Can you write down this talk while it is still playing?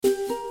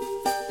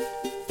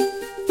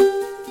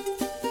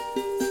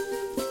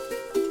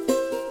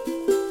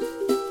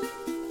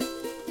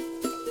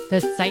The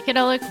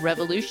psychedelic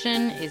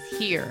revolution is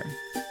here.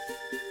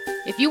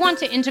 If you want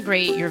to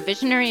integrate your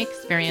visionary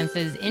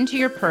experiences into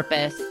your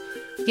purpose,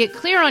 get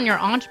clear on your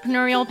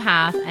entrepreneurial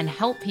path, and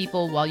help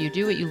people while you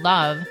do what you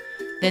love,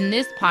 then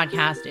this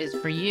podcast is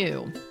for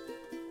you.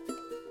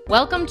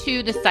 Welcome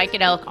to The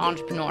Psychedelic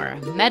Entrepreneur,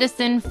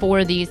 medicine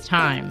for these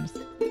times.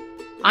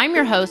 I'm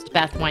your host,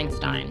 Beth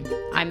Weinstein.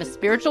 I'm a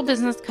spiritual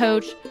business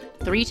coach,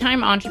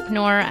 3-time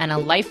entrepreneur, and a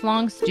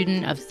lifelong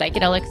student of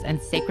psychedelics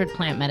and sacred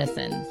plant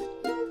medicines.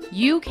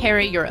 You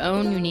carry your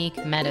own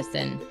unique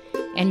medicine,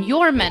 and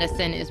your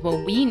medicine is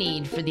what we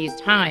need for these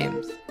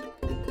times.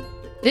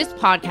 This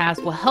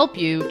podcast will help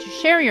you to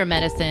share your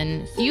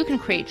medicine so you can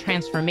create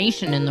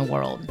transformation in the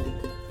world.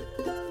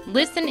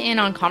 Listen in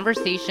on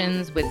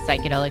conversations with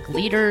psychedelic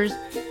leaders,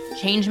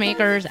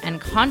 changemakers,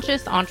 and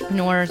conscious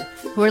entrepreneurs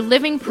who are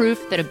living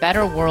proof that a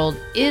better world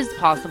is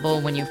possible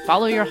when you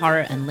follow your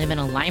heart and live in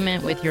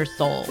alignment with your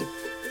soul.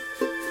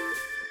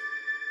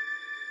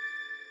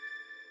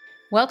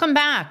 Welcome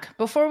back.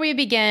 Before we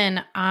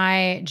begin,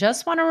 I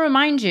just want to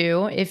remind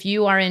you, if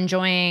you are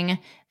enjoying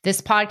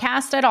this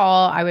podcast at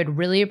all, I would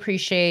really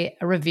appreciate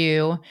a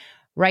review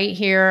right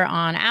here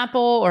on Apple,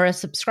 or a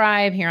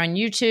subscribe here on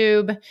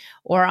YouTube,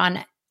 or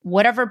on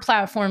whatever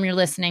platform you're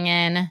listening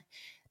in.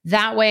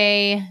 That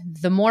way,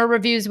 the more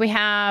reviews we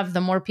have, the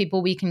more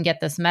people we can get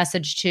this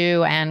message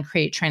to and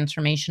create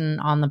transformation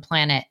on the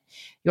planet.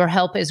 Your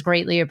help is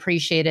greatly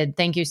appreciated.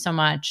 Thank you so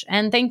much.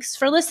 And thanks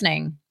for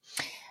listening.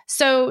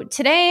 So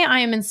today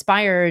I am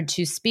inspired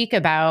to speak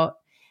about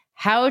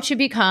how to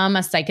become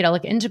a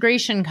psychedelic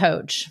integration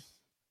coach.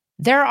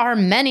 There are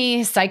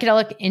many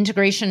psychedelic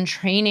integration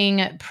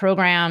training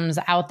programs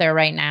out there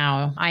right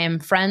now. I am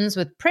friends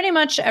with pretty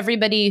much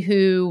everybody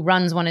who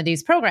runs one of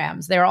these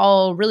programs. They're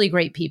all really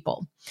great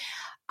people.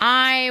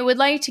 I would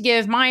like to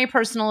give my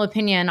personal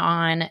opinion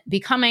on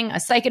becoming a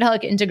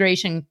psychedelic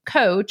integration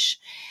coach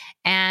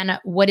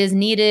and what is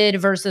needed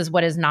versus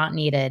what is not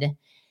needed.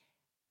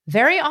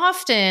 Very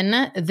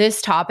often,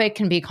 this topic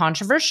can be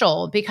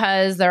controversial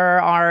because there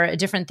are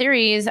different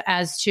theories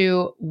as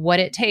to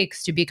what it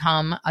takes to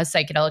become a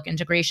psychedelic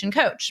integration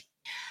coach.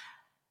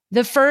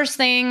 The first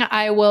thing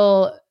I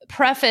will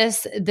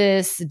preface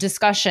this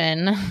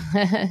discussion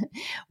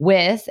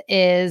with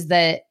is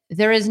that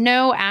there is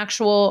no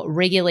actual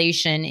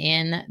regulation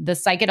in the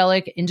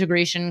psychedelic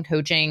integration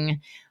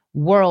coaching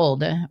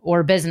world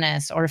or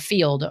business or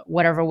field,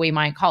 whatever we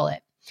might call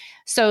it.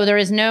 So there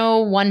is no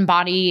one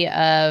body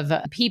of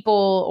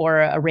people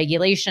or a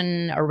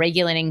regulation or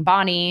regulating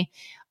body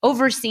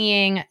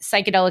overseeing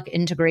psychedelic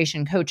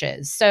integration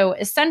coaches. So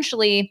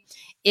essentially,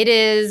 it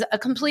is a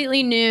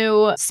completely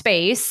new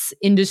space,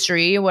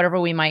 industry, whatever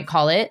we might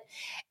call it.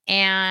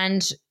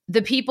 And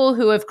the people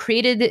who have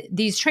created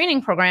these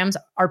training programs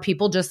are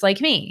people just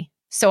like me.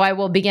 So I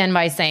will begin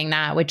by saying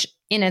that, which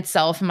in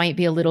itself might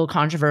be a little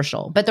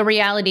controversial. But the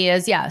reality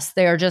is, yes,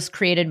 they are just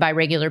created by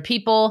regular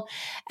people.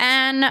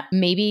 And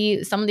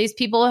maybe some of these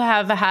people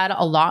have had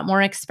a lot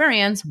more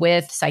experience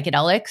with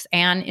psychedelics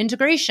and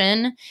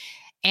integration,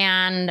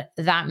 and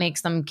that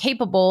makes them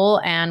capable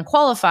and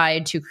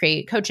qualified to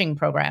create coaching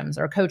programs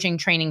or coaching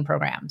training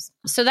programs.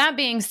 So that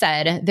being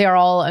said, they're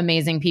all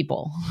amazing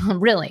people,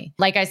 really.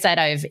 Like I said,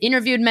 I've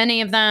interviewed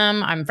many of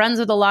them. I'm friends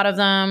with a lot of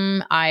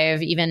them.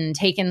 I've even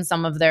taken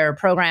some of their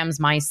programs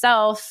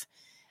myself.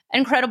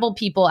 Incredible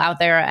people out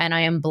there, and I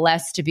am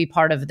blessed to be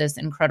part of this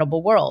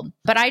incredible world.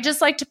 But I just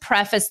like to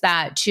preface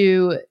that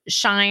to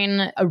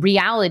shine a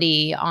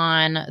reality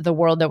on the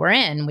world that we're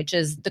in, which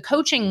is the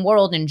coaching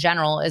world in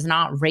general is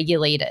not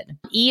regulated.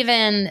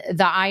 Even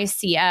the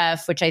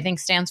ICF, which I think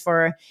stands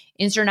for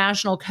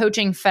International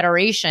Coaching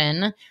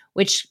Federation,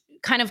 which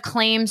kind of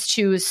claims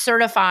to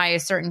certify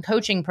certain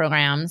coaching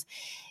programs,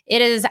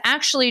 it is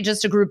actually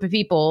just a group of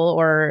people,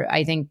 or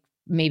I think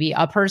maybe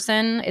a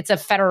person. It's a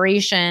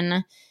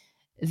federation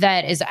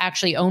that is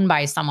actually owned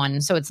by someone.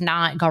 So it's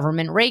not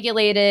government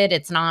regulated.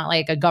 It's not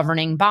like a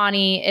governing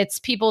body. It's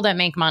people that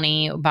make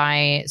money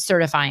by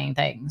certifying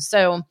things.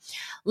 So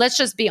let's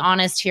just be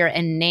honest here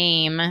and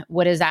name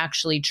what is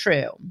actually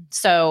true.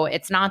 So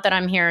it's not that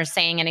I'm here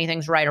saying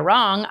anything's right or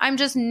wrong. I'm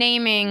just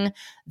naming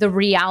the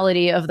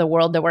reality of the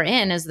world that we're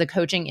in, as the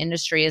coaching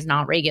industry is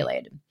not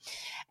regulated.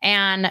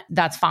 And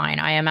that's fine.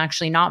 I am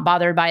actually not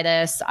bothered by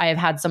this. I have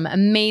had some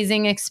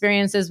amazing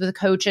experiences with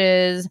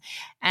coaches,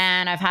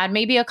 and I've had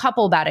maybe a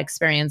couple bad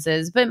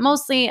experiences, but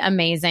mostly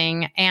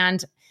amazing.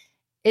 And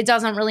it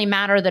doesn't really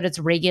matter that it's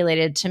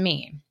regulated to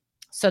me.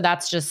 So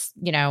that's just,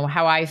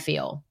 how I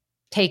feel.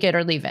 Take it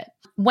or leave it.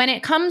 When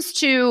it comes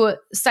to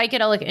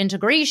psychedelic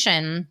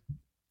integration,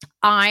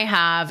 I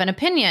have an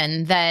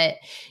opinion that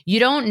you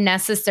don't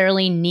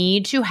necessarily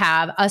need to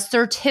have a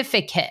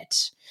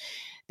certificate,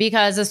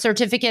 because a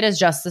certificate is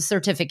just a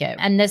certificate.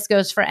 And this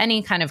goes for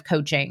any kind of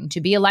coaching. To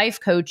be a life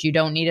coach, you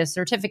don't need a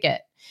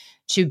certificate.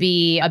 To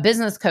be a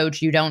business coach,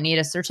 you don't need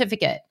a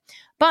certificate.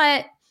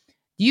 But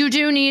you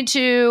do need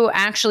to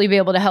actually be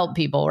able to help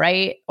people,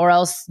 right? Or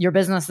else your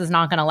business is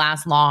not going to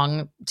last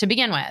long to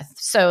begin with.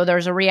 So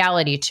there's a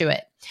reality to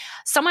it.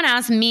 Someone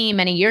asked me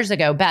many years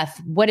ago,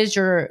 Beth, what is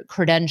your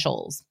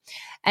credentials?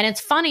 And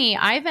it's funny,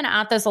 I've been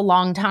at this a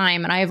long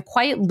time, and I have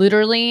quite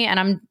literally, and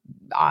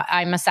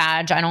I'm a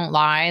Sag, I don't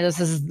lie. This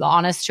is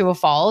honest to a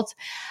fault.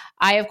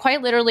 I have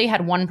quite literally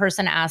had one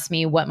person ask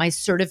me what my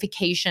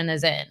certification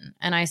is in.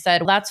 And I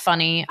said, well, that's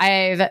funny.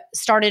 I've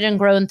started and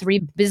grown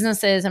 3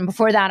 businesses. And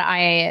before that,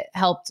 I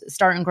helped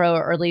start and grow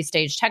early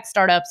stage tech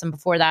startups. And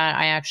before that,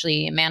 I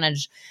actually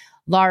managed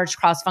large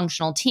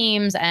cross-functional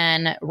teams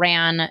and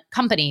ran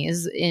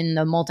companies in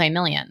the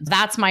multi-millions.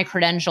 That's my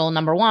credential,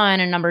 number one.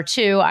 And number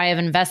two, I have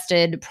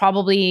invested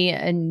probably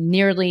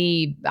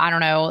nearly,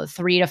 $300,000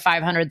 to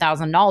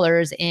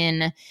 $500,000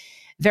 in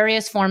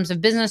various forms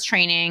of business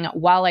training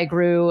while I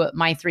grew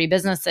my 3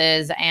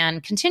 businesses,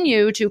 and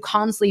continue to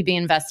constantly be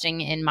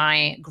investing in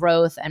my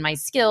growth and my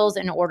skills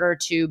in order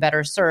to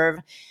better serve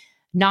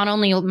not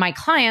only my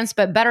clients,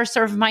 but better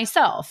serve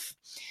myself.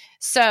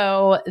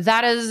 So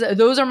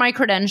those are my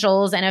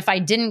credentials. And if I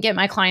didn't get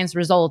my clients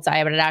results,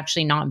 I would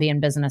actually not be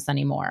in business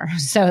anymore.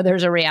 So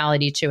there's a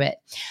reality to it.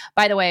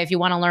 By the way, if you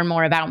want to learn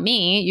more about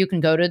me, you can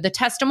go to the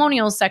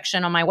testimonials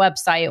section on my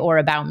website or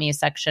about me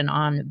section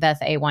on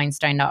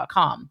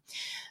BethAWeinstein.com.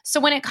 So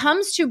when it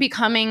comes to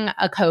becoming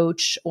a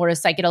coach or a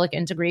psychedelic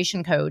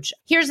integration coach,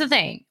 here's the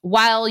thing.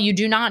 While you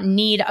do not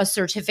need a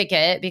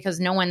certificate, because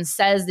no one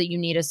says that you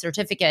need a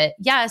certificate,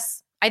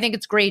 yes, I think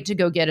it's great to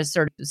go get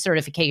a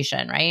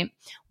certification, right?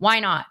 Why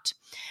not?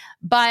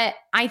 But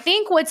I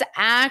think what's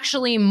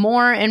actually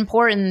more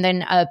important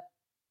than a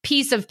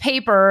piece of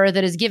paper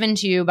that is given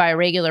to you by a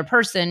regular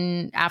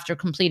person after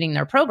completing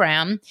their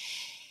program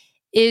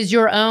is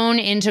your own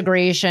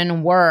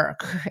integration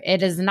work.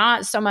 It is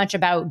not so much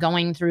about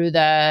going through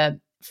the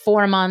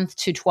 4-month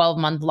to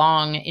 12-month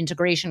long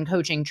integration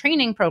coaching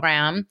training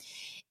program.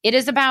 It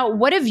is about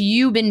what have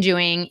you been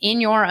doing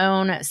in your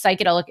own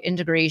psychedelic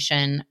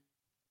integration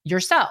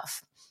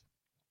yourself.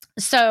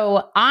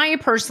 So I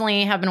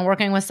personally have been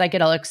working with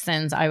psychedelics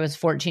since I was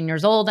 14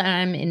 years old, and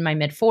I'm in my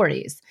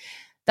mid-40s.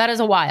 That is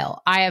a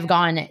while. I have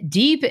gone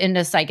deep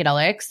into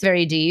psychedelics,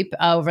 very deep,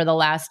 over the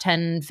last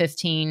 10,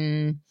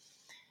 15,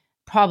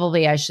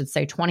 probably I should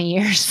say 20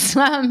 years.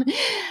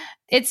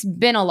 It's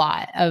been a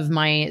lot of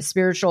my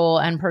spiritual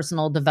and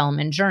personal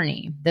development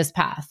journey, this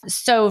path.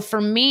 So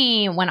for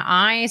me, when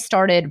I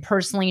started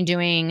personally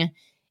doing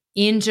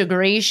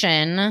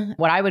integration,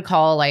 what I would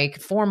call like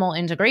formal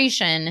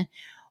integration,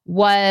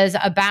 was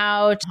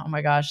about, oh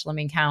my gosh, let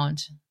me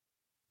count.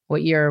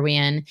 What year are we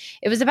in?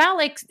 It was about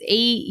like 8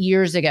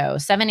 years ago,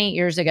 7, 8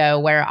 years ago,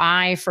 where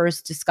I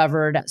first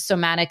discovered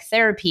somatic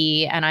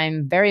therapy. And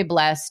I'm very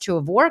blessed to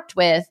have worked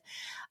with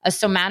a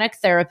somatic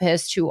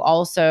therapist who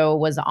also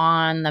was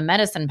on the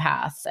medicine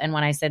path. And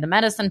when I say the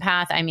medicine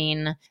path, I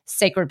mean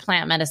sacred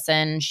plant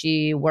medicine.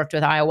 She worked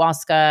with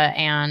ayahuasca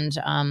and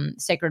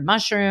sacred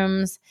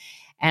mushrooms,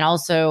 and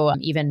also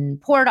even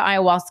poured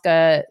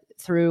ayahuasca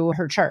through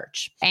her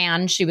church.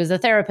 And she was a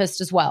therapist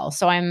as well.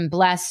 So I'm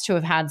blessed to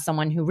have had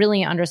someone who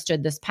really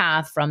understood this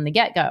path from the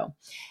get-go.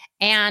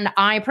 And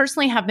I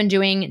personally have been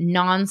doing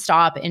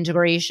nonstop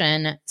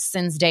integration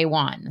since day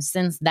one,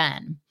 since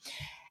then.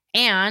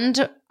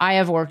 And I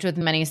have worked with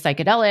many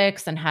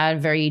psychedelics and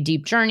had very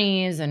deep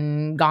journeys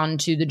and gone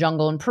to the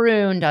jungle in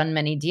Peru and done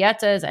many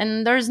dietas.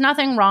 And there's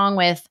nothing wrong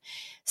with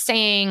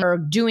saying or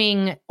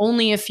doing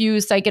only a few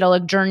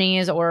psychedelic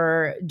journeys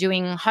or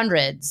doing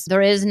hundreds.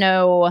 There is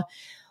no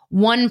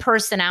one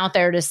person out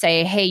there to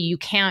say, hey, you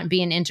can't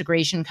be an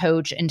integration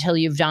coach until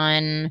you've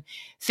done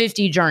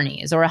 50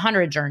 journeys or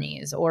 100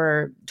 journeys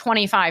or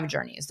 25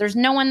 journeys. There's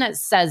no one that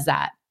says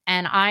that.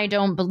 And I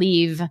don't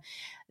believe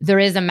there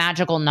is a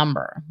magical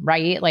number,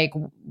 right? Like,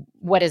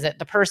 what is it?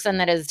 The person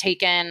that has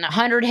taken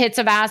 100 hits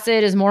of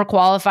acid is more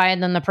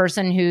qualified than the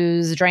person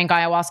who's drank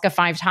ayahuasca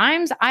 5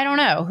 times? I don't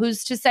know.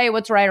 Who's to say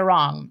what's right or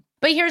wrong?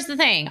 But here's the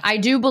thing. I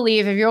do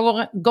believe if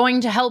you're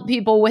going to help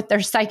people with their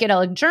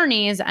psychedelic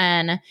journeys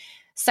and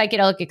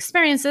psychedelic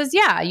experiences,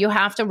 yeah, you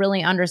have to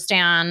really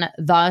understand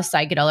the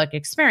psychedelic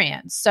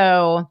experience.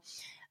 So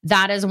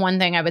that is one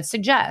thing I would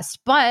suggest.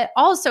 But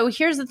also,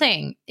 here's the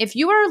thing. If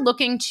you are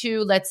looking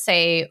to, let's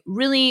say,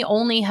 really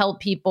only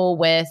help people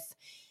with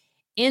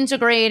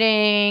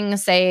integrating,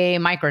 say,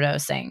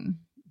 microdosing,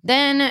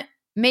 then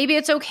maybe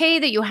it's okay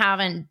that you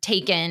haven't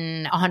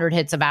taken 100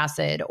 hits of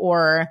acid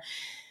or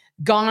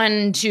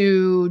gone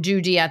to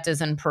do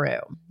dietas in Peru.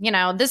 You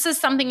know, this is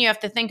something you have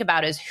to think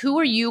about is who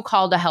are you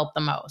called to help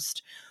the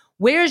most?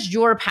 Where's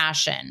your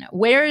passion?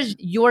 Where's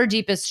your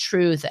deepest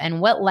truth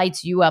and what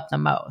lights you up the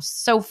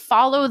most? So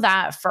follow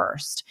that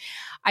first.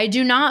 I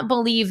do not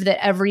believe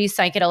that every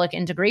psychedelic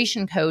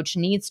integration coach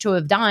needs to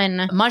have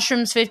done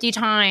mushrooms 50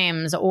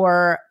 times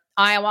or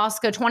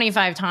ayahuasca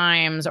 25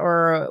 times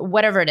or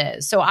whatever it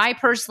is. So I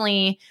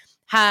personally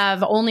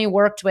have only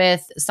worked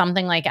with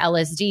something like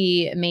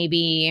LSD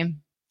maybe,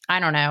 I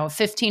don't know,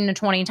 15 to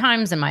 20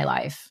 times in my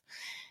life,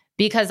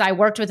 because I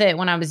worked with it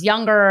when I was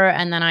younger,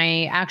 and then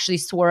I actually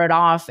swore it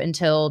off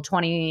until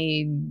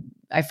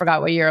I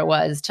forgot what year it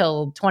was,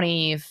 till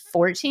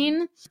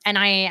 2014. And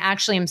I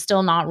actually am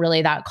still not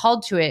really that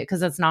called to it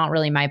because it's not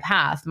really my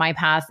path. My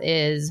path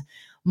is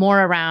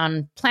more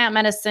around plant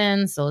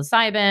medicine,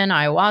 psilocybin,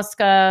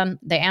 ayahuasca,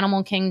 the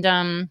animal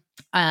kingdom.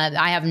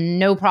 I have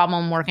no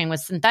problem working with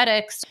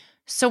synthetics.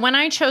 So when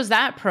I chose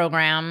that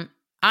program,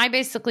 I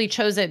basically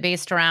chose it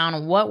based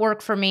around what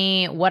worked for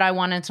me, what I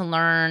wanted to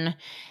learn,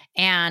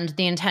 and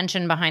the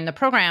intention behind the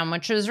program,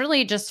 which was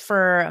really just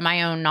for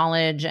my own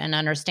knowledge and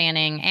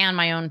understanding and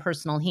my own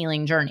personal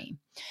healing journey.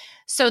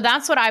 So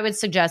that's what I would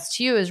suggest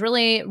to you is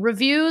really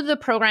review the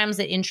programs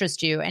that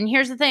interest you. And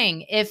here's the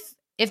thing, if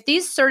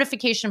these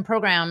certification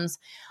programs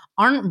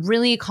aren't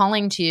really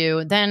calling to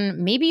you,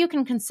 then maybe you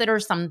can consider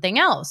something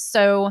else.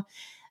 So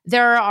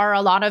there are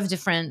a lot of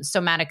different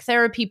somatic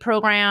therapy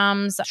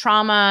programs,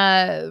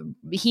 trauma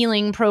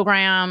healing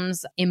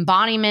programs,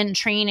 embodiment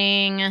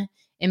training,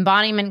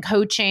 embodiment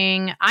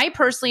coaching. I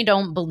personally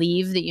don't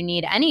believe that you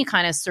need any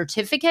kind of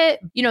certificate.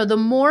 The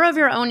more of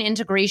your own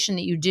integration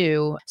that you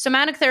do,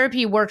 somatic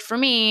therapy worked for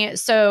me.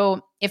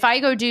 So if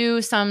I go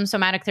do some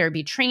somatic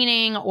therapy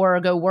training or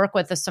go work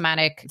with a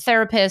somatic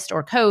therapist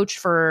or coach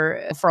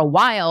for a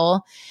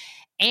while,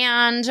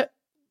 and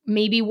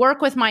maybe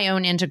work with my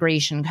own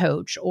integration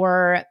coach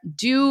or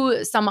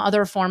do some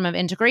other form of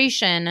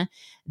integration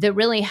that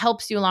really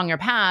helps you along your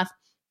path,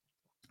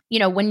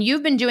 when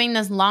you've been doing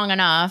this long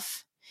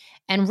enough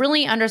and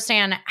really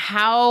understand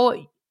how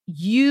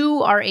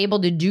you are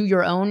able to do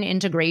your own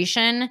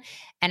integration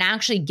and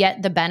actually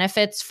get the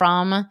benefits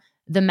from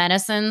the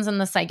medicines and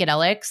the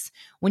psychedelics,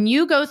 when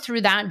you go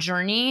through that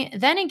journey,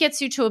 then it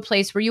gets you to a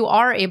place where you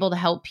are able to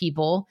help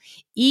people,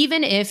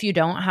 even if you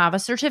don't have a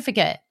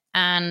certificate.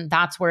 And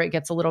that's where it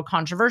gets a little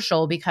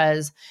controversial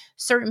because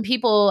certain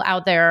people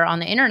out there on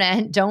the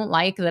internet don't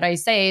like that I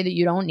say that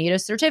you don't need a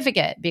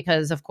certificate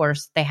because, of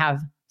course, they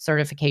have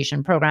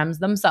certification programs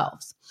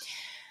themselves.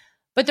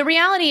 But the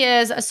reality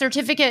is a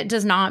certificate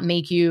does not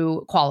make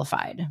you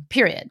qualified,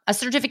 period. A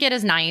certificate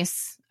is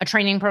nice. A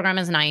training program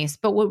is nice.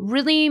 But what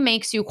really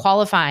makes you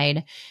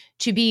qualified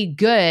to be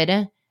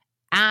good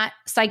at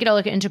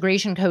psychedelic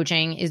integration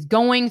coaching is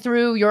going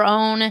through your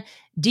own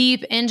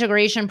deep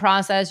integration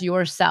process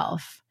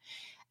yourself.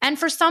 And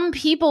for some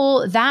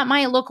people, that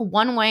might look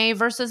one way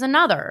versus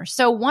another.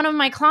 So one of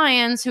my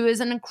clients who is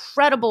an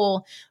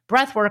incredible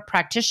breathwork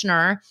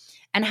practitioner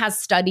and has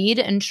studied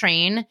and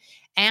trained,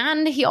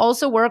 and he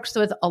also works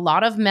with a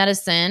lot of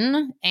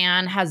medicine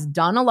and has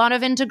done a lot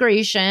of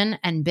integration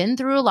and been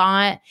through a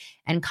lot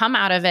and come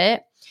out of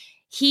it.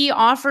 He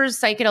offers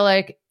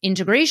psychedelic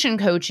integration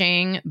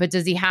coaching, but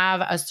does he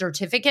have a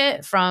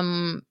certificate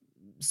from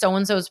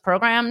so-and-so's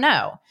program?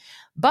 No.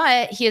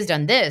 But he has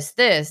done this.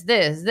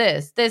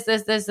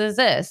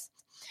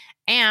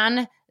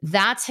 And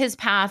that's his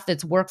path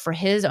that's worked for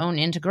his own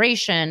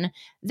integration.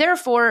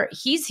 Therefore,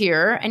 he's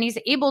here and he's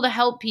able to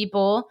help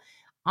people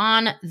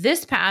on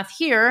this path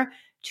here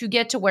to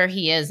get to where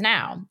he is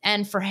now.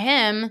 And for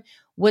him,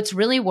 what's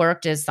really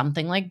worked is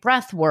something like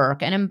breath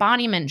work and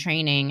embodiment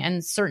training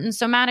and certain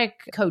somatic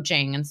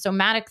coaching and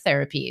somatic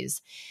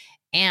therapies.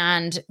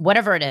 And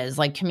whatever it is,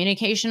 like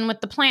communication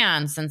with the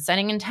plants and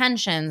setting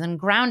intentions and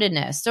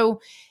groundedness. So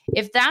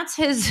if that's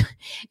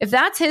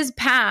his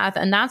path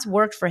and that's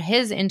worked for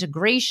his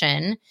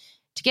integration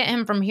to get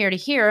him from here to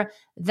here,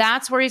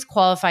 that's where he's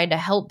qualified to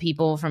help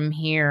people from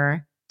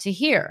here to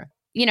here.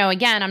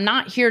 Again, I'm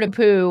not here to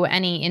poo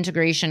any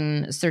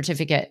integration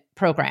certificate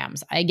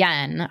programs.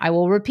 Again, I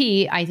will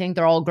repeat, I think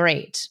they're all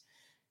great.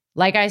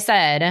 Like I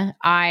said,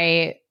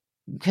 I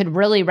could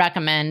really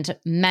recommend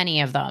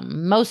many of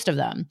them, most of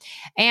them.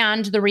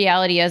 And the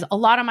reality is a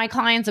lot of my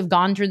clients have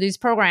gone through these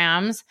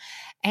programs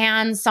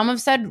and some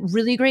have said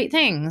really great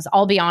things.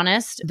 I'll be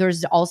honest,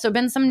 there's also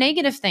been some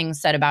negative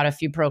things said about a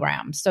few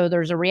programs. So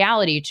there's a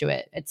reality to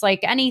it. It's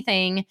like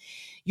anything,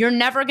 you're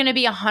never going to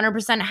be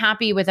 100%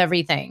 happy with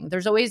everything.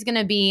 There's always going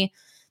to be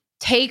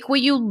take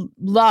what you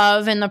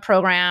love in the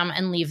program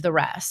and leave the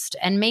rest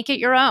and make it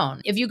your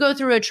own. If you go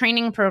through a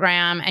training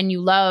program and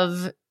you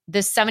love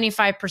this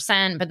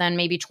 75%, but then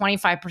maybe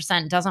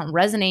 25% doesn't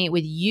resonate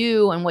with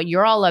you and what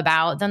you're all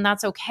about, then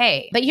that's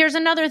okay. But here's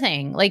another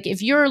thing. Like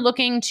if you're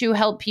looking to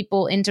help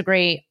people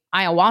integrate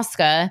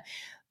ayahuasca,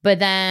 but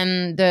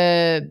then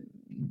the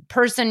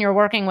person you're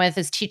working with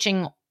is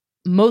teaching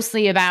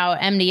mostly about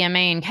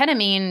MDMA and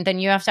ketamine, then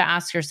you have to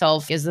ask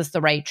yourself, is this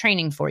the right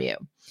training for you?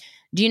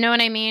 Do you know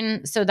what I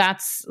mean? So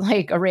that's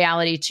like a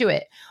reality to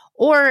it.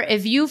 Or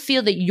if you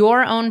feel that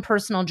your own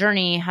personal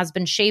journey has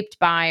been shaped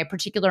by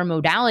particular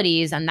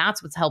modalities and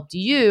that's what's helped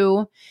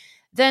you,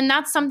 then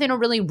that's something to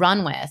really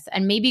run with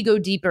and maybe go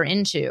deeper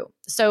into.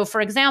 So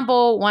for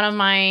example, one of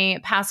my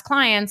past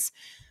clients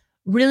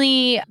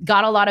really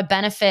got a lot of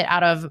benefit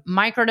out of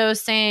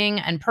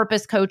microdosing and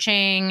purpose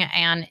coaching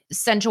and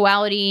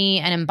sensuality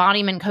and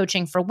embodiment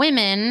coaching for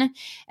women.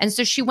 And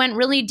so she went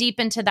really deep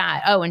into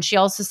that. Oh, and she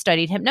also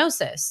studied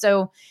hypnosis.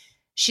 So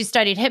she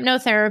studied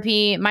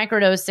hypnotherapy,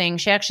 microdosing.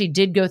 She actually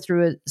did go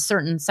through a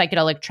certain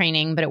psychedelic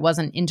training, but it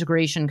wasn't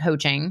integration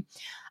coaching.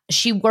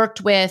 She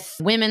worked with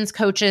women's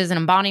coaches and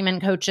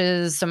embodiment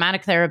coaches,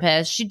 somatic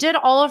therapists. She did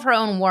all of her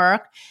own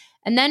work.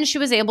 And then she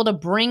was able to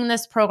bring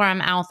this program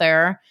out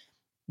there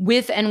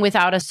with and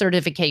without a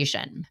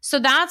certification. So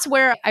that's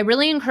where I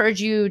really encourage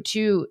you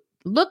to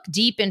look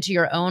deep into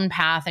your own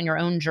path and your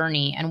own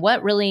journey and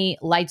what really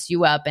lights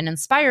you up and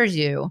inspires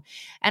you,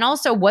 and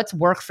also what's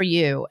worked for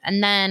you.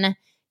 And then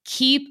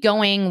keep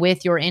going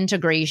with your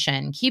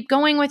integration, keep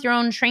going with your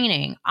own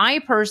training. I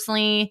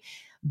personally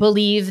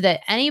believe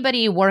that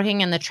anybody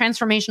working in the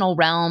transformational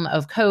realm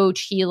of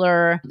coach,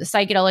 healer, the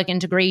psychedelic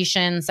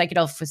integration,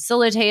 psychedelic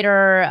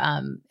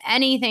facilitator,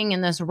 anything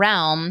in this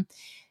realm,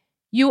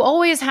 you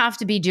always have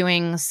to be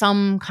doing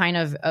some kind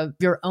of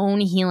your own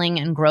healing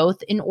and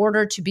growth in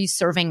order to be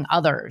serving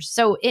others.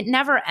 So it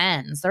never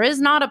ends. There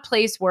is not a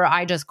place where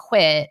I just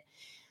quit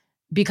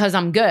because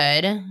I'm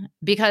good,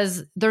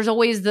 because there's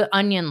always the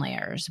onion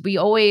layers. We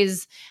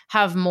always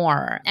have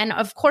more. And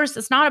of course,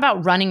 it's not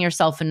about running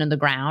yourself into the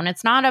ground.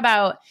 It's not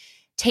about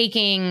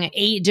taking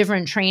 8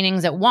 different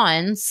trainings at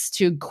once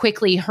to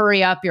quickly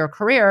hurry up your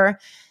career.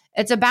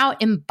 It's about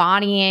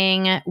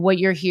embodying what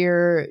you're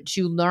here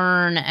to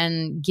learn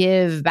and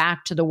give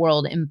back to the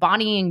world,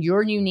 embodying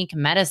your unique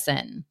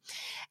medicine.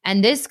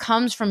 And this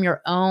comes from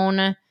your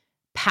own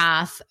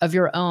path of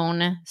your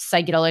own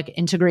psychedelic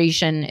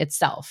integration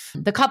itself.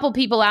 The couple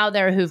people out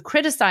there who've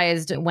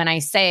criticized when I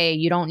say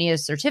you don't need a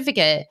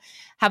certificate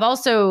have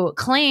also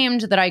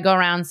claimed that I go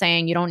around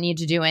saying you don't need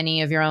to do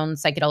any of your own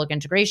psychedelic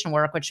integration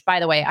work, which, by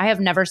the way, I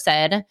have never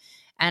said.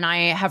 And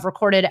I have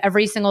recorded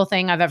every single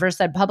thing I've ever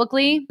said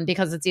publicly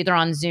because it's either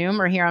on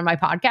Zoom or here on my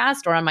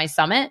podcast or on my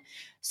summit.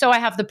 So I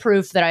have the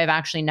proof that I've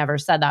actually never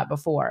said that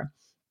before.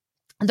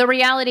 The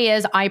reality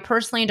is, I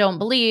personally don't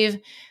believe,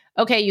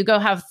 okay, you go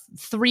have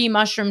 3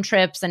 mushroom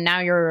trips and now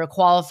you're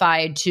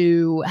qualified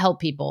to help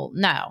people.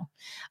 No,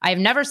 I've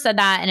never said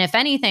that. And if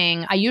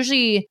anything, I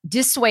usually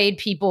dissuade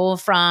people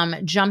from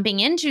jumping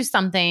into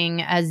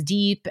something as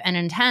deep and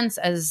intense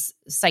as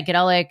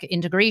psychedelic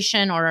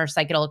integration or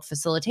psychedelic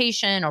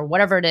facilitation or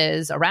whatever it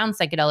is around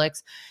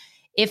psychedelics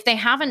if they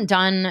haven't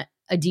done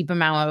a deep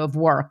amount of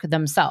work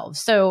themselves.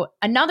 So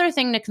another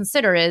thing to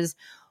consider is,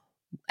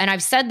 and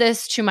I've said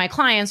this to my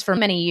clients for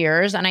many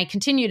years, and I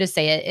continue to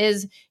say it,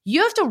 is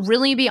you have to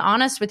really be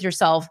honest with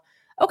yourself.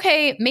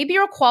 Okay, maybe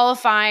you're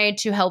qualified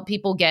to help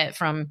people get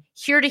from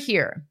here to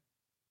here,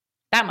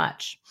 that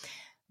much.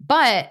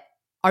 But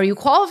are you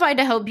qualified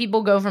to help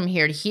people go from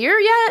here to here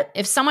yet?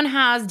 If someone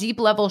has deep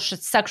level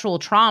sexual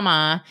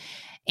trauma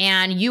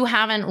and you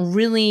haven't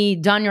really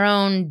done your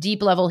own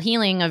deep level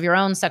healing of your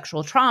own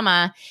sexual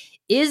trauma,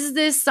 is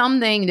this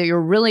something that you're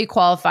really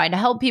qualified to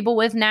help people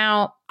with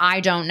now?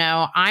 I don't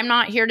know. I'm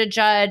not here to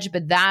judge,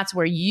 but that's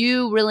where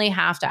you really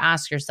have to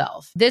ask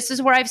yourself. This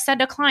is where I've said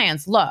to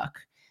clients, look,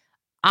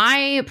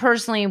 I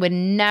personally would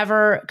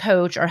never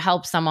coach or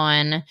help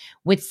someone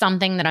with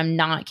something that I'm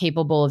not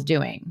capable of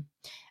doing.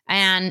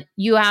 And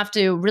you have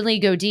to really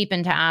go deep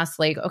into ask,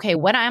 like, okay,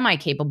 what am I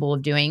capable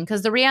of doing?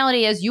 Because the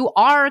reality is you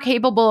are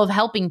capable of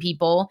helping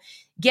people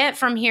get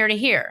from here to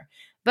here.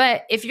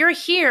 But if you're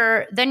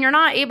here, then you're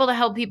not able to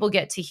help people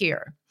get to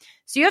here.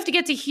 So you have to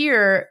get to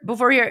here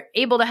before you're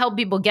able to help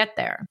people get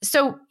there.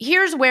 So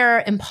here's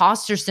where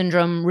imposter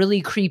syndrome really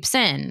creeps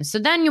in. So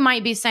then you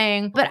might be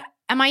saying, but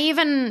am I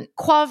even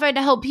qualified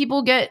to help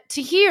people get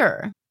to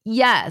here?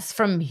 Yes,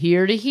 from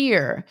here to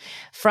here,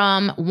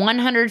 from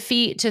 100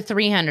 feet to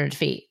 300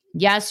 feet.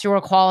 Yes, you're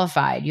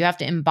qualified. You have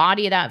to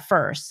embody that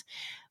first.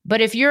 But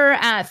if you're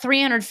at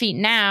 300 feet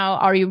now,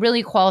 are you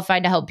really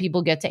qualified to help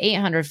people get to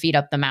 800 feet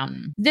up the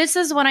mountain? This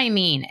is what I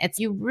mean. It's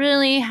you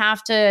really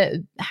have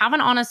to have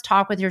an honest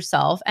talk with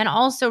yourself and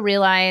also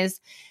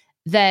realize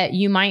that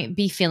you might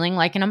be feeling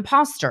like an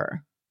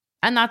imposter,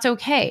 and that's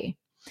okay.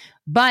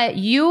 But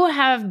you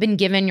have been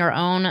given your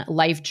own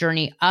life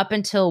journey up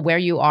until where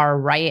you are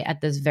right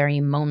at this very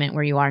moment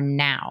where you are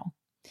now.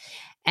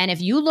 And if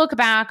you look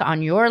back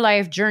on your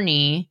life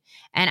journey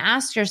and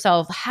ask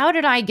yourself, how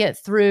did I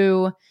get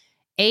through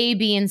A,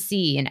 B, and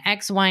C, and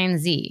X, Y, and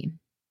Z?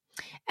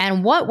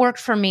 And what worked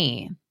for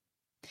me?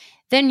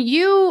 Then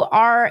you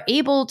are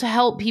able to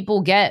help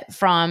people get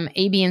from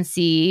A, B, and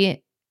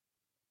C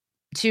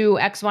to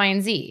X, Y,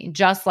 and Z,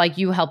 just like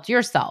you helped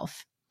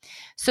yourself.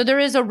 So there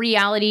is a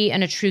reality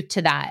and a truth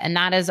to that. And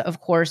that is, of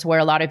course, where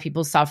a lot of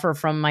people suffer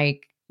from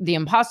like the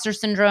imposter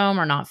syndrome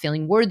or not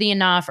feeling worthy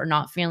enough or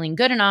not feeling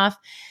good enough.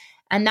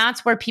 And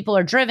that's where people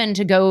are driven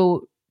to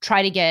go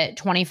try to get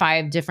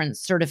 25 different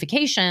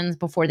certifications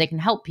before they can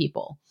help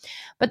people.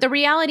 But the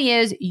reality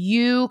is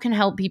you can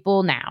help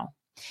people now.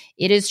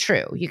 It is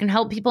true. You can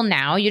help people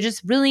now. You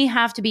just really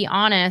have to be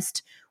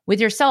honest with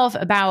yourself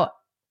about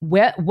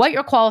what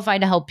you're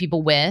qualified to help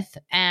people with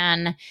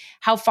and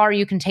how far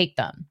you can take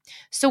them.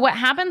 So what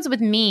happens with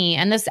me,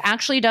 and this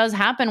actually does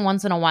happen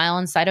once in a while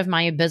inside of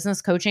my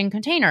business coaching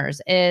containers,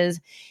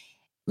 is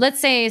let's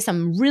say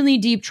some really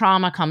deep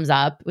trauma comes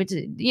up, which,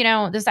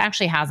 this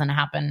actually hasn't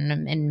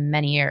happened in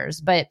many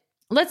years, but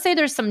let's say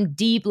there's some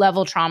deep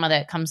level trauma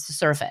that comes to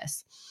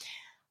surface.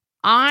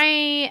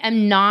 I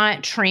am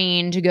not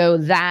trained to go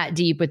that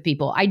deep with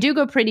people. I do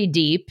go pretty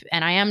deep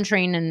and I am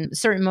trained in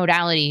certain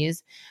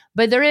modalities,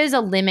 but there is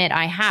a limit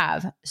I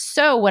have.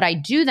 So what I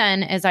do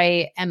then is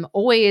I am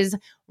always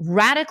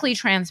radically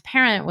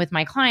transparent with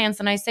my clients.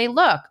 And I say,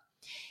 look,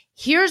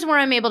 here's where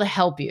I'm able to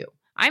help you.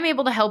 I'm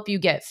able to help you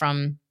get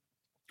from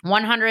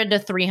 100 to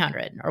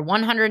 300 or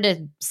 100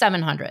 to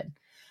 700.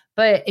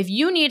 But if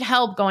you need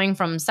help going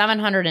from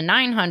 700 to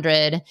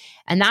 900,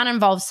 and that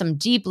involves some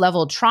deep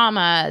level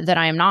trauma that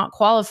I am not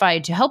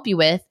qualified to help you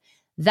with,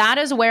 that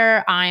is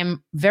where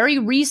I'm very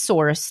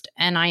resourced,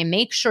 and I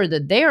make sure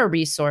that they are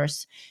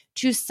resourced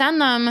to send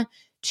them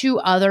to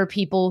other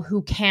people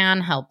who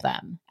can help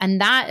them.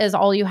 And that is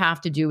all you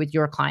have to do with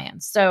your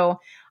clients. So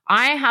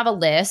I have a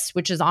list,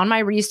 which is on my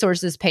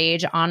resources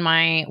page on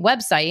my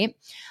website,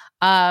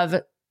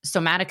 of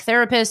somatic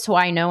therapists who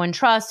I know and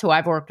trust, who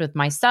I've worked with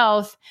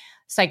myself,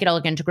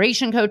 psychedelic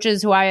integration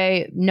coaches who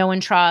I know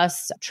and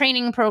trust,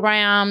 training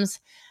programs,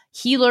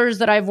 healers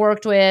that I've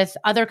worked with,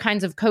 other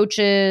kinds of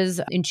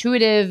coaches,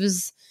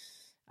 intuitives.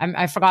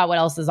 I forgot what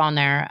else is on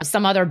there,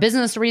 some other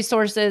business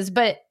resources.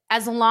 But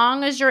as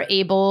long as you're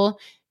able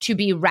to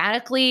be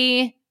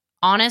radically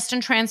honest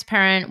and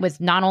transparent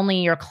with not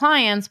only your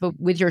clients, but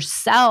with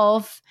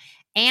yourself,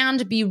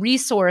 and be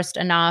resourced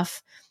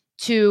enough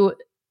to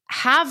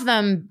have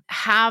them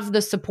have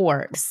the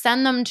support,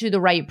 send them to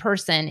the right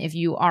person if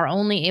you are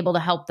only able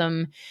to help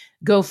them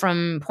go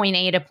from point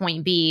A to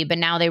point B, but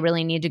now they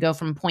really need to go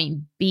from point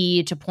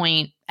B to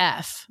point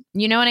F.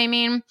 You know what I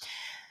mean?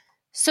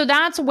 So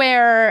that's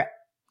where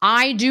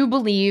I do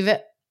believe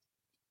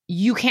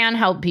you can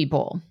help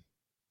people.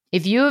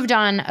 If you have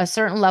done a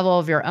certain level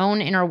of your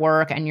own inner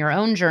work and your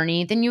own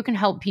journey, then you can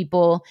help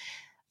people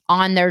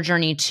on their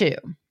journey too.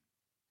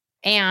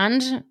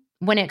 And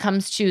when it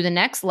comes to the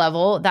next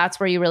level, that's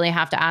where you really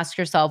have to ask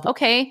yourself,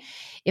 okay,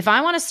 if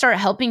I want to start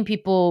helping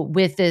people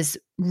with this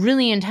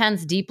really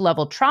intense, deep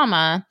level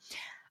trauma,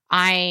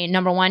 I,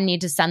 number one,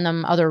 need to send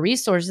them other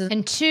resources.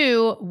 And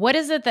two, what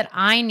is it that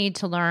I need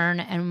to learn?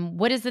 And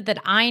what is it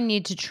that I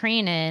need to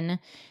train in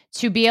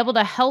to be able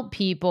to help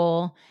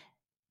people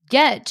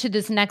get to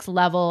this next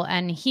level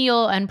and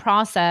heal and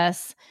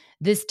process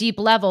this deep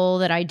level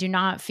that I do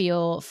not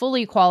feel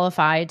fully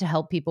qualified to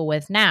help people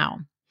with now?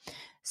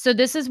 So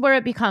this is where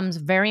it becomes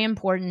very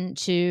important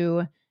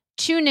to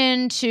tune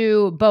in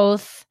to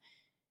both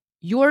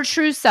your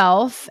true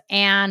self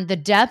and the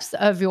depths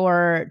of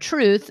your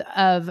truth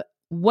of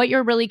what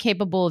you're really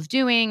capable of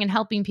doing and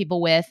helping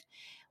people with,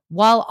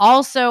 while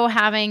also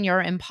having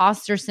your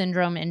imposter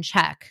syndrome in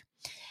check.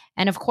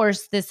 And of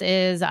course, this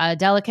is a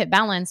delicate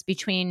balance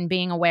between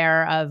being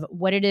aware of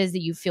what it is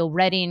that you feel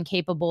ready and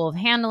capable of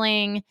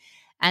handling,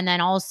 and then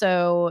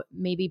also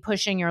maybe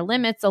pushing your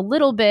limits a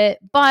little bit,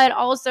 but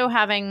also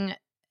having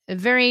a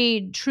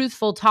very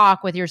truthful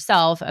talk with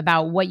yourself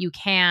about what you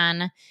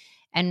can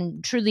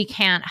and truly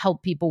can't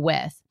help people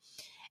with.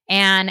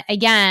 And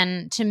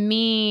again, to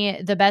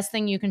me, the best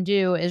thing you can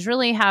do is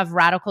really have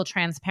radical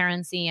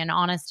transparency and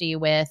honesty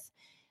with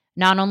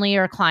not only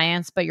your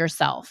clients, but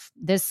yourself.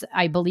 This,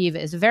 I believe,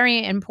 is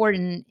very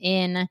important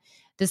in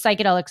the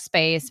psychedelic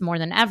space more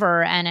than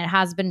ever. And it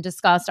has been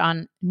discussed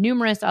on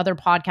numerous other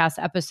podcast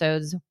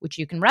episodes, which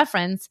you can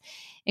reference,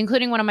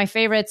 including one of my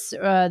favorites,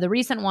 the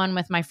recent one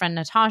with my friend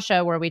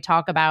Natasha, where we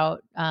talk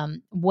about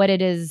what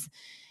it is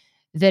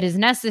that is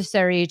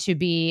necessary to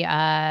be,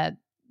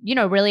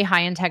 really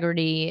high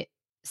integrity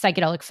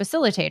psychedelic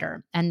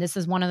facilitator. And this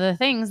is one of the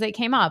things that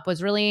came up,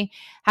 was really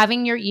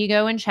having your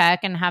ego in check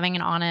and having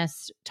an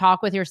honest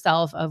talk with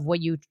yourself of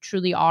what you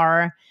truly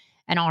are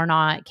and are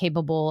not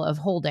capable of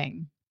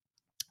holding.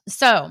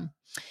 So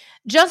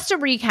just to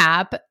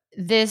recap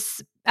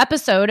this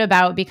episode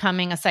about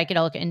becoming a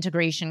psychedelic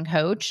integration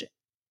coach.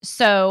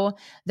 So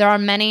there are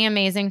many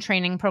amazing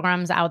training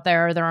programs out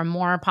there. There are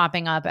more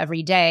popping up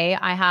every day.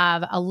 I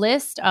have a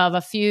list of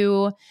a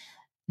few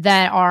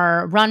that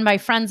are run by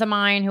friends of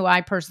mine who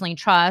I personally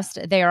trust.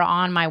 They are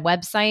on my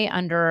website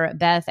under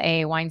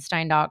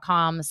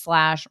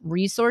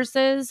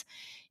bethaweinstein.com/resources.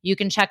 You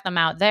can check them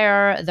out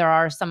there. There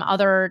are some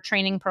other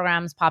training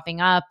programs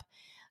popping up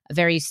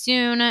very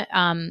soon.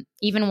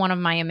 Even one of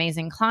my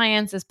amazing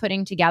clients is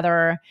putting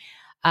together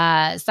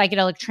a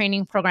psychedelic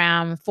training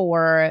program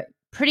for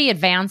pretty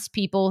advanced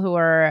people who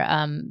are,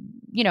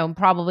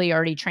 probably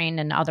already trained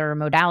in other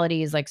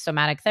modalities like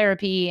somatic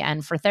therapy,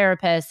 and for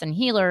therapists and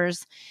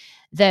healers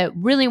that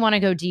really want to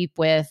go deep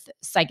with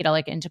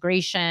psychedelic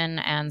integration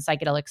and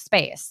psychedelic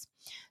space.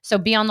 So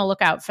be on the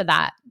lookout for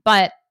that.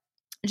 But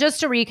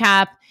just to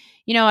recap,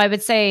 I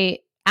would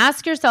say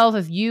ask yourself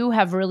if you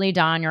have really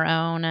done your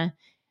own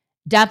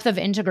depth of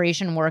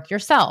integration work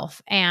yourself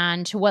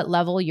and to what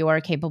level you are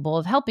capable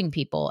of helping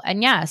people.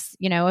 And yes,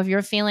 if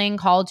you're feeling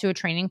called to a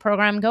training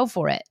program, go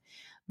for it.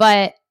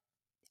 But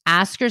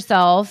ask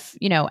yourself,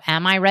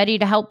 am I ready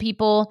to help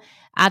people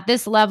at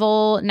this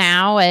level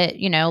now? At,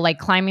 like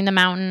climbing the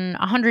mountain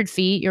 100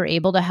 feet, you're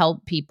able to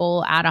help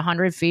people at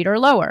 100 feet or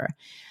lower.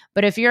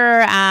 But if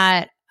you're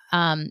at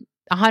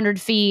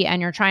 100 feet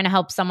and you're trying to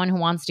help someone who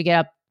wants to get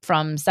up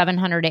from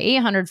 700 to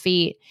 800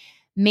 feet,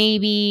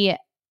 maybe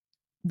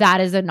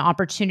that is an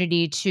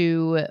opportunity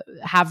to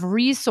have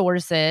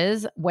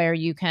resources where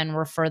you can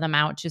refer them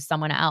out to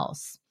someone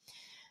else.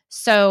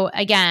 So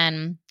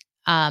again,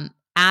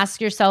 ask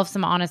yourself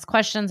some honest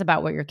questions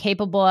about what you're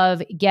capable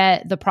of,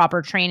 get the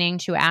proper training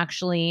to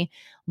actually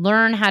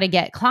learn how to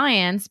get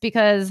clients,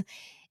 because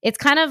it's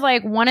kind of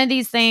like one of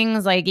these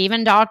things, like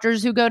even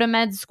doctors who go to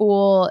med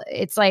school,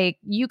 it's like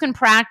you can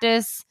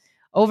practice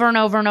over and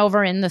over and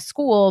over in the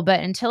school,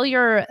 but until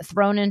you're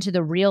thrown into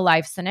the real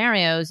life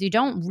scenarios, you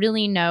don't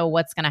really know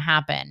what's going to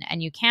happen.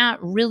 And you can't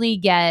really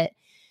get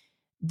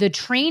the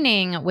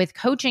training with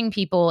coaching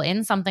people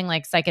in something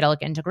like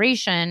psychedelic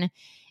integration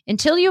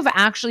until you've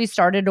actually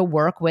started to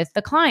work with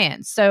the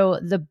clients. So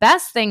the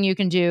best thing you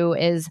can do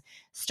is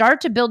start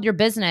to build your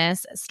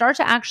business, start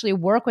to actually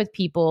work with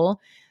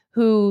people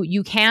who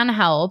you can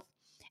help,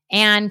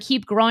 and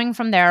keep growing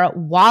from there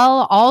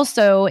while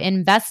also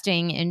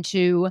investing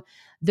into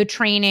the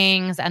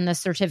trainings and the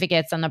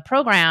certificates and the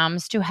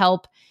programs to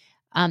help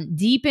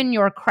deepen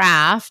your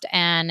craft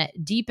and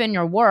deepen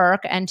your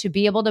work, and to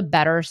be able to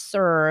better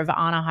serve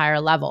on a higher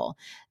level.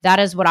 That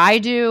is what I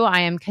do.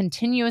 I am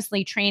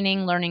continuously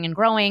training, learning, and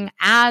growing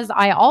as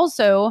I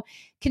also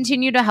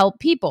continue to help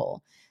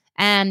people.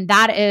 And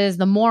that is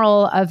the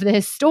moral of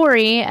this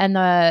story. And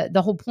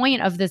the whole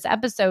point of this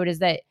episode is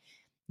that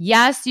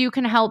yes, you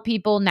can help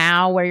people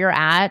now where you're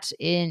at,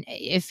 in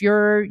if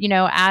you're,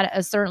 at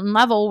a certain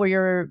level where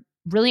you're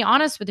really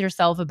honest with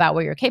yourself about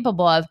what you're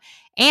capable of,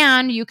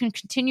 and you can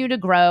continue to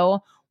grow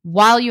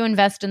while you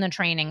invest in the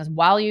trainings,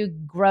 while you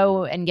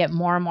grow and get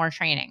more and more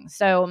training.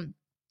 So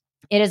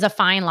it is a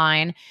fine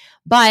line,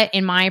 but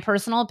in my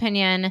personal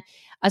opinion,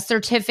 a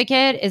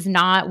certificate is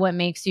not what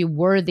makes you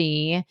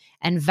worthy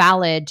and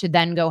valid to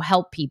then go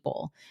help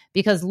people.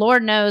 Because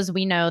Lord knows,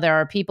 we know there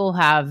are people who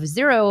have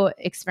zero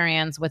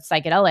experience with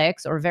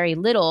psychedelics or very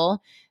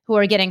little who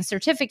are getting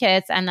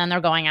certificates and then they're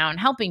going out and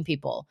helping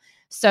people.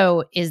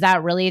 So is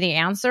that really the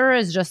answer,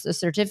 is just a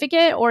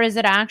certificate, or is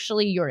it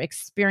actually your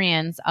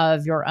experience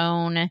of your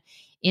own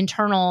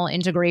internal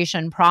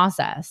integration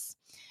process?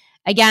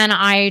 Again,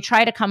 I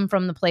try to come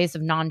from the place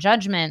of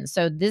non-judgment.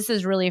 So this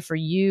is really for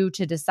you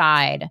to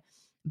decide.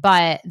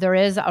 But there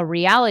is a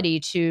reality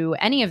to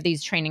any of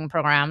these training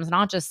programs,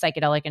 not just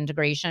psychedelic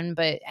integration,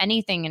 but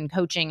anything in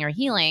coaching or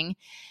healing.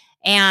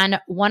 And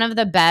one of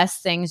the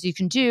best things you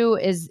can do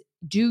is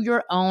do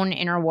your own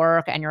inner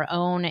work and your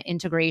own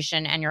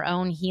integration and your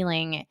own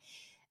healing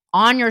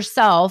on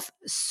yourself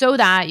so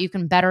that you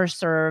can better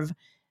serve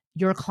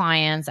your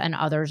clients and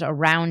others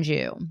around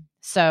you.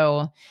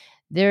 So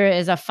there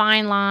is a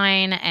fine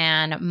line,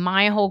 and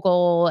my whole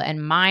goal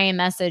and my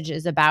message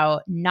is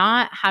about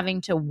not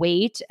having to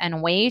wait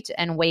and wait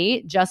and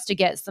wait just to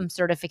get some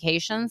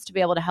certifications to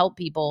be able to help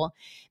people,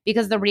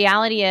 because the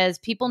reality is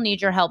people need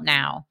your help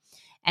now.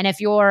 And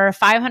if you're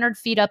 500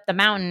 feet up the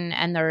mountain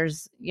and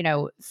there's,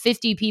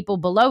 50 people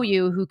below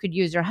you who could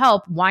use your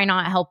help, why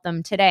not help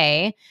them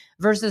today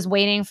versus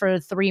waiting for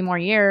 3 more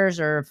years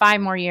or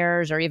 5 more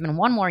years or even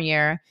 1 more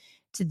year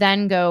to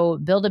then go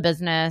build a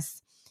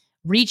business,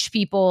 reach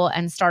people,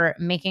 and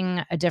start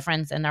making a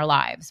difference in their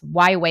lives?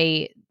 Why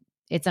wait?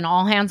 It's an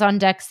all hands on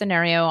deck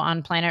scenario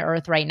on planet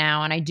Earth right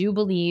now. And I do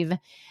believe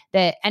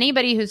that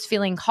anybody who's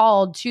feeling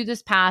called to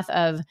this path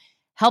of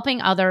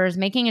helping others,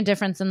 making a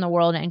difference in the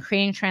world, and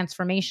creating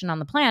transformation on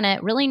the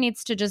planet really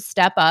needs to just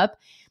step up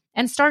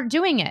and start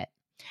doing it.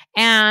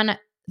 And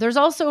there's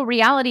also a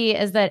reality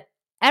is that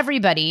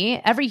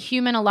everybody, every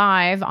human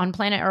alive on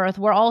planet Earth,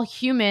 we're all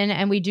human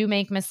and we do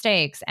make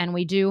mistakes and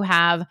we do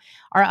have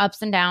our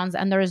ups and downs.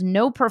 And there is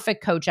no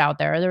perfect coach out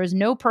there. There is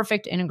no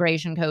perfect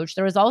integration coach.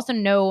 There is also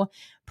no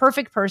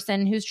perfect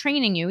person who's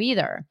training you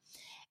either.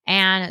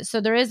 And so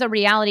there is a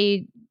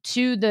reality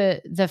to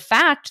the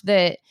fact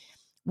that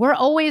we're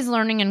always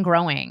learning and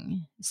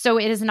growing. So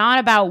it is not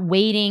about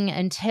waiting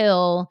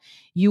until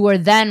you are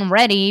then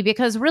ready,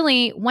 because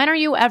really, when are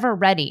you ever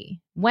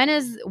ready? When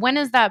is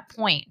that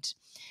point?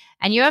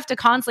 And you have to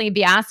constantly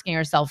be asking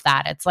yourself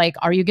that. It's like,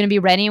 are you going to be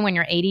ready when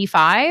you're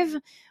 85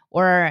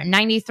 or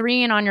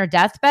 93 and on your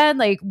deathbed?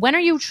 Like, when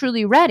are you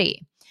truly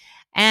ready?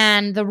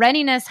 And the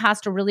readiness has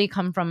to really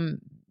come from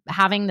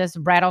having this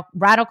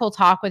radical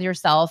talk with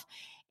yourself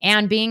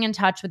and being in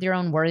touch with your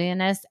own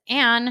worthiness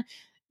and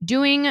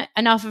doing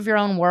enough of your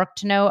own work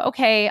to know,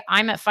 okay,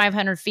 I'm at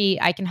 500 feet.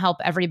 I can help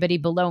everybody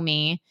below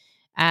me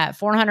at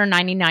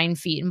 499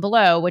 feet and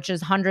below, which is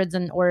hundreds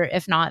or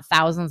if not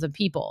thousands of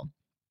people.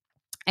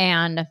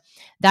 And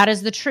that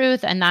is the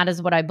truth. And that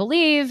is what I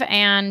believe,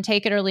 and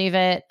take it or leave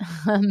it.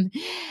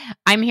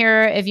 I'm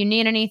here. If you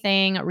need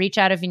anything, reach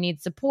out if you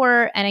need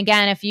support. And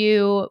again, if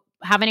you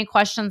have any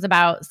questions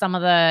about some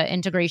of the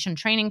integration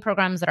training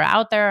programs that are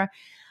out there,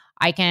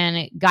 I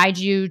can guide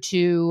you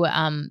to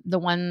the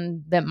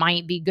one that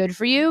might be good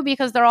for you,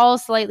 because they're all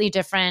slightly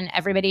different.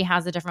 Everybody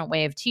has a different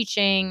way of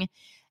teaching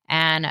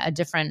and a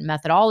different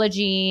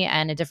methodology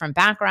and a different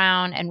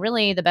background. And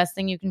really, the best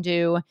thing you can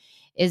do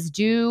is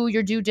do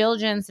your due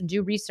diligence and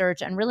do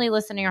research and really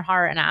listen to your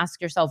heart and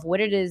ask yourself what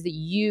it is that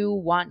you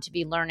want to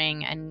be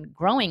learning and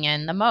growing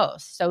in the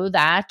most, so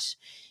that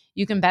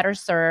you can better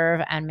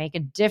serve and make a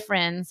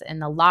difference in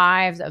the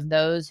lives of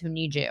those who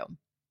need you.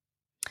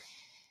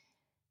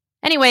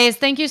 Anyways,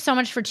 thank you so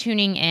much for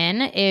tuning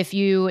in. If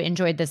you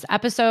enjoyed this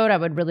episode, I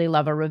would really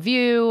love a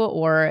review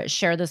or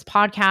share this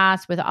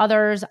podcast with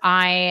others.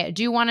 I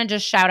do want to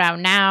just shout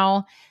out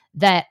now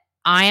that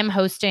I am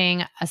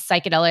hosting a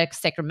Psychedelic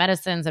Sacred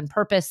Medicines and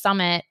Purpose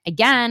Summit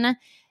again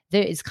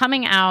that is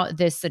coming out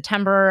this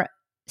September.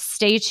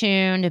 Stay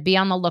tuned, be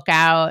on the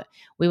lookout.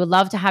 We would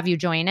love to have you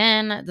join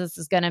in. This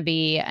is going to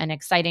be an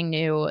exciting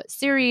new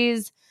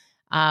series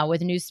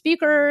with new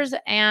speakers,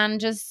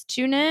 and just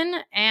tune in.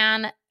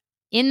 And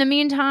in the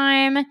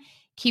meantime,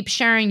 keep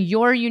sharing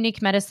your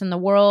unique medicine in the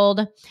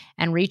world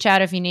and reach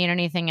out if you need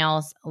anything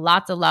else.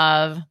 Lots of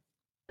love.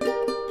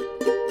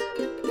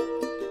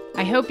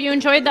 I hope you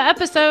enjoyed the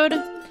episode.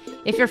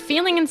 If you're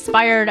feeling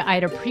inspired,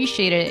 I'd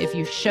appreciate it if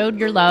you showed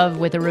your love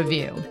with a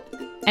review.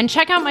 And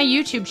check out my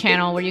YouTube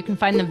channel where you can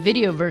find the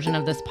video version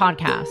of this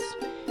podcast.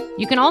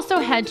 You can also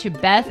head to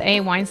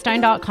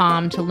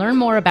BethAWeinstein.com to learn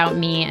more about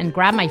me and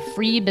grab my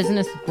free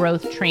business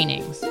growth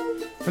trainings.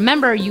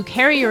 Remember, you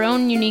carry your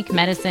own unique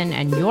medicine,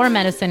 and your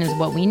medicine is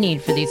what we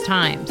need for these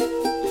times.